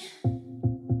sky.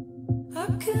 I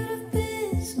could have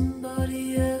been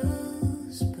somebody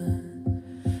else, but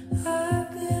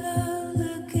I've been out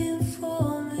looking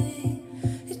for me.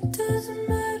 It doesn't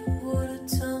matter what I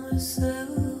tell myself.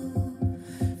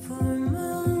 For a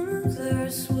moment there I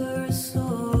swear I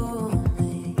saw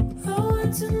me. I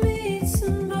want to meet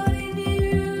somebody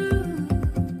new.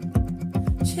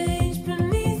 Change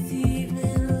beneath the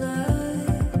evening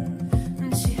light.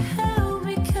 And she held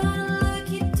me kinda like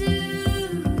you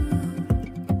do.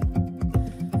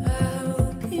 I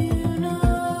hope you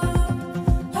know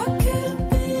I could have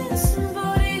been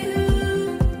somebody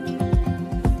who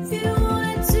you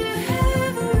wanted to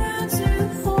have around to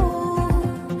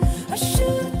hold. I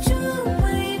should have jumped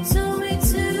when you told me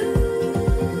to.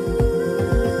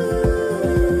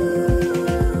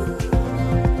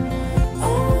 I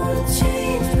wanna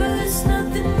change, but it's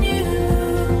nothing new.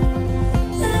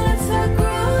 And if I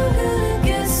grow, I'm gonna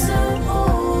get so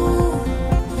old.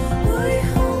 Will you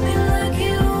hold me like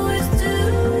you always do?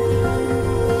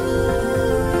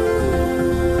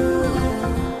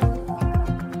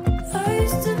 I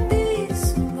used to be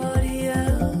somebody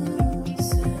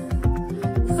else,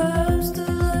 and I'm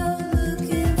still out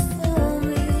looking for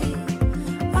me.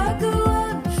 I go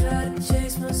out and try to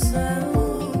chase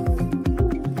myself,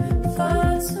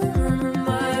 find someone who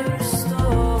might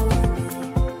restore me.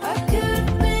 I could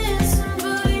have been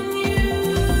somebody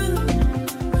new,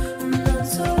 and I'm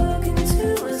talking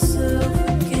to myself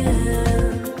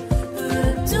again, but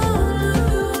I don't know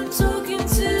who I'm talking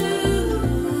to.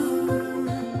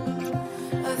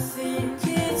 I think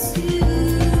it's you.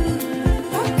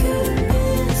 I could have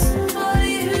been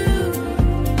somebody who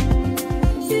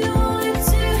you wanted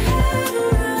to have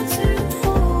around to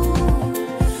hold.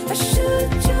 I should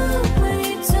have jumped when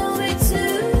you told me to.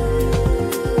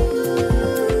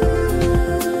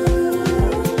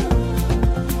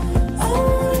 I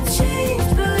wanna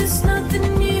change, but it's nothing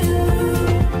new.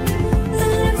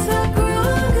 And if I grow,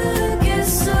 I'm gonna get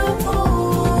so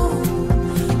old.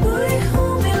 Will you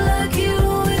hold me like you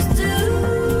always do?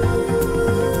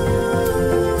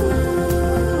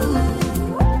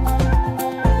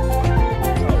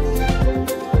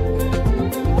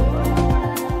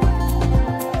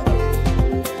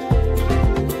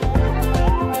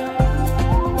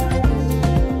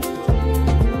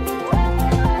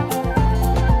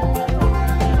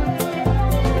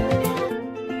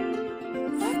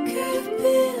 I could have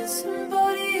been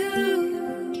somebody who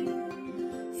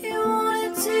you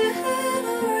wanted to have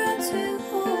around to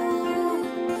hold.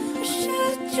 I should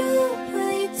have jumped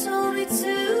when you told me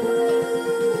to.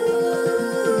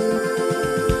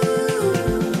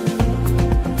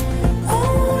 I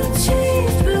wanna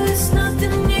change, but it's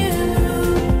nothing new.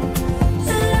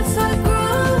 And if I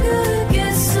grow, I'm gonna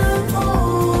get so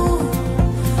old.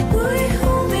 Will you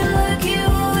hold me like you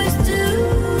always do?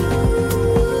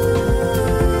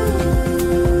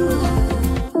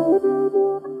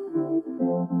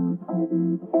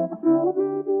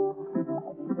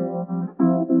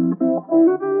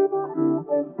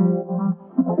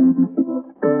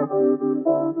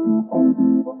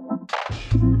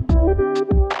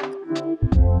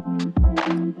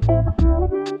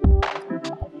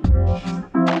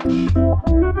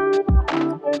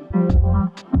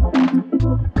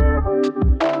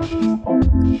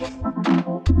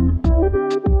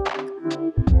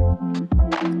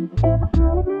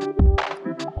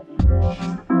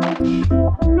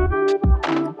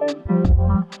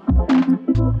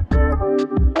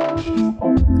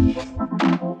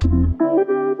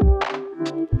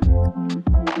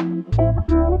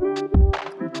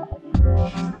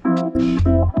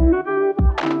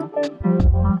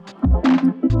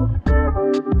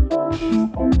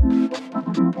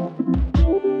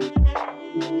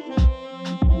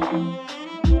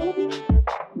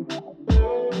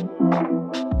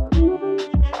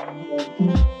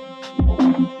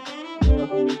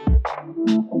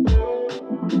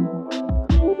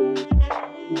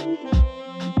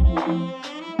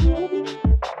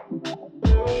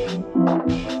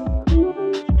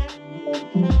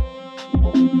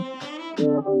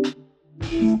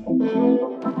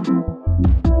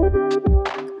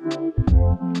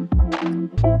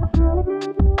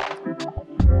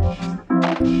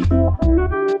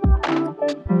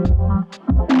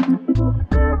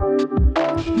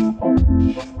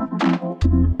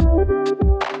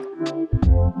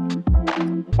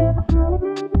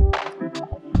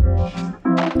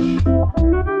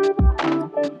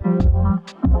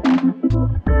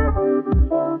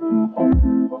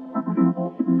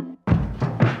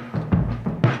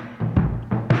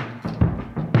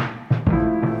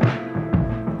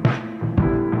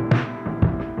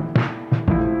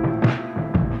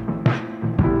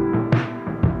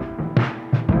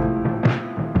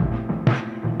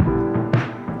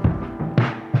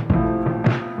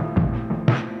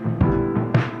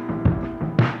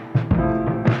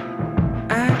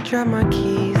 got my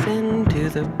keys into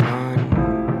the pond.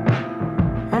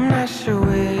 I'm not sure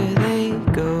where they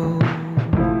go.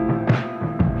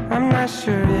 I'm not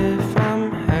sure if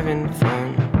I'm having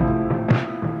fun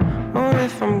or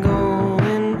if I'm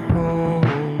going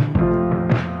home.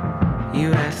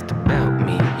 You asked about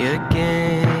me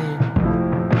again.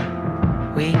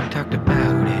 We talked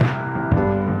about it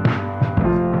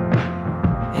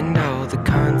and all the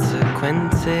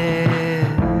consequences.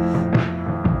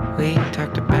 We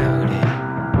talked about it.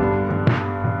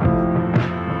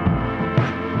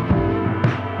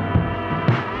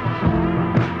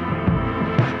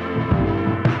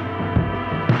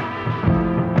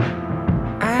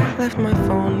 I left my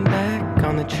phone back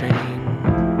on the train.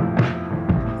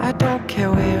 I don't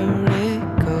care where it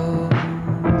goes.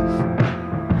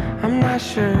 I'm not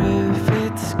sure if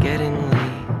it's getting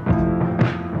late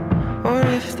or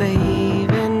if they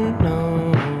even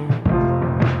know.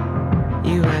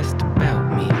 You asked about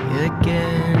me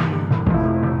again.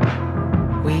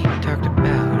 We talked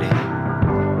about it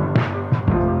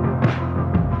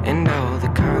and all the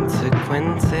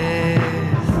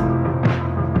consequences.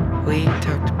 We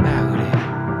talked about it.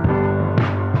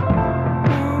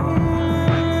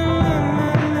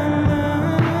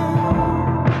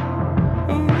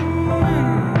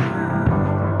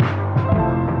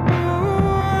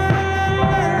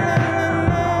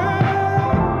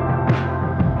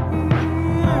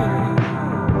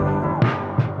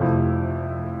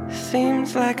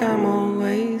 Seems like I'm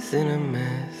always in a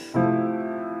mess.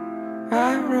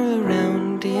 I roll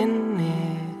around in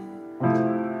it.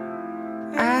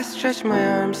 I stretch my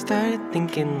arms, started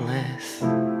thinking less,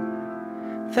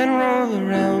 then roll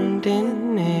around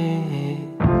in it.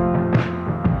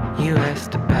 You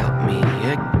asked about me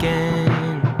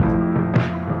again.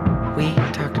 We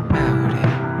talked about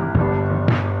it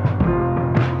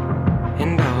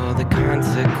and all the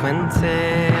consequences.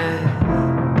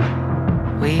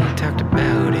 We talked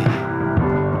about it.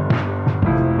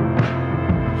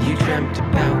 You dreamt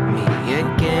about me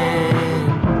again.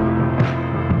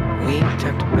 We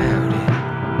talked about it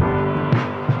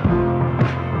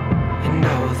and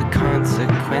all the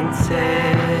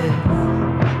consequences.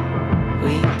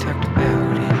 We talked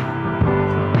about it.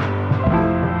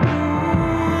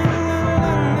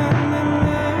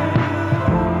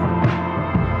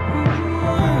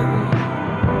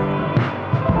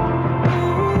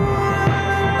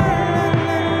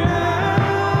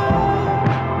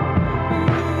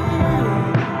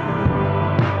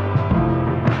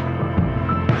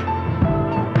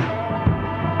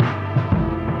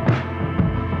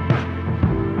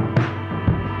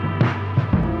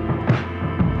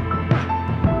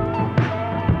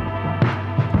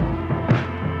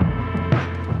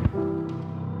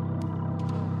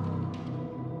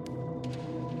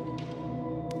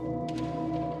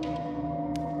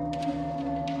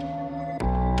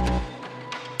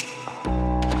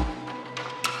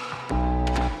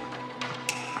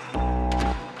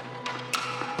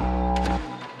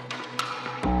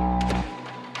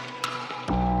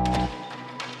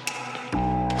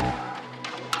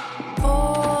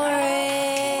 Forest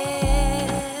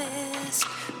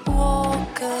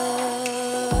Walker,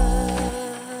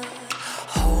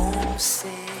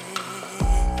 homesick,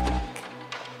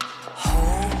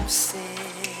 homesick.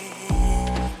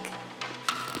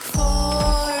 Forest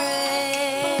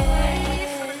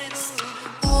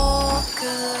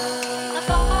Walker,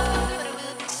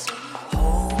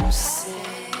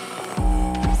 homesick,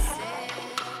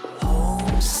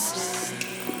 homesick.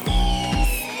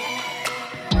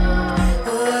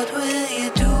 What will you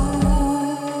do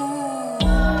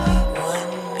when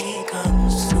he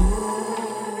comes through?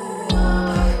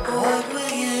 What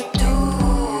will you do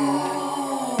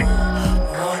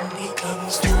when he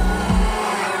comes through?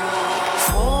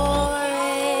 Forest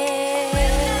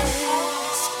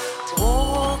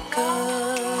Walker,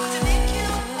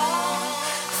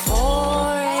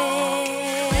 Forest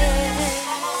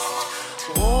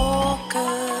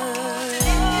Walker.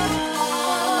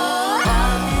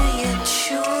 How do you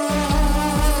choose?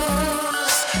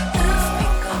 Earth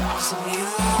becomes a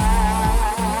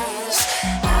muse.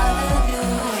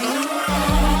 Avenue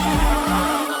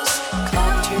views,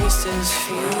 clock chasers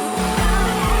fuse.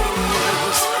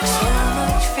 So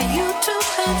much for you to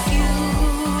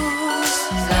confuse.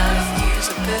 Life is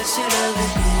a pursuit of the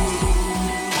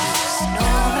blues. No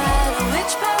matter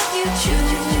which path you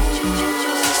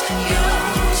choose, you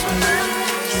always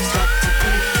remember you've got to be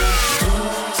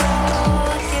confused.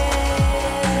 Forgive,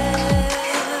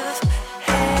 heroes,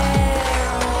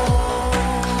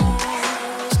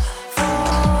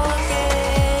 forgive,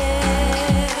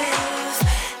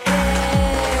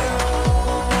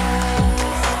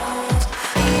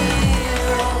 heroes.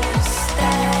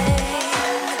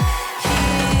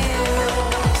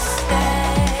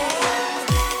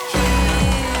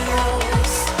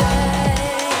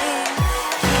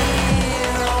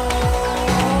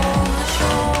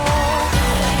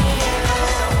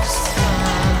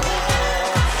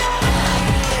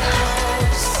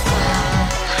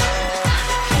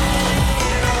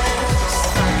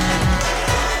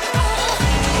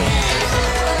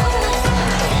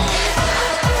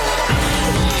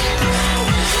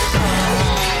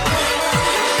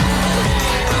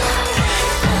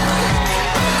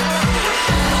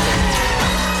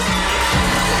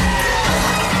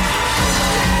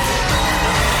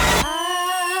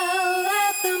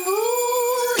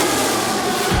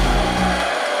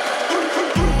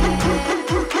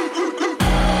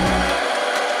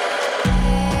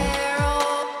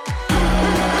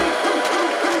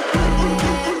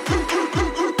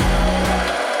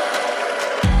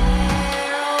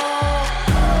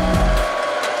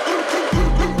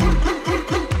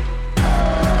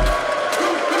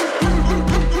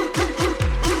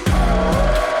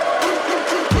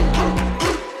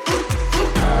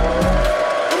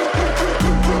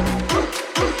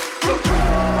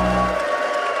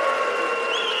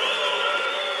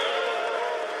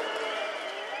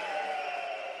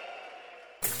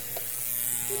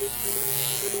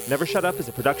 Never Shut Up is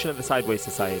a production of the Sideways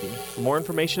Society. For more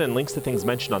information and links to things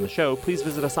mentioned on the show, please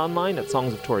visit us online at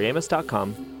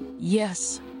songsoftoriamos.com.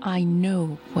 Yes, I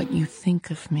know what you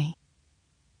think of me.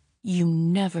 You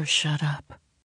never shut up.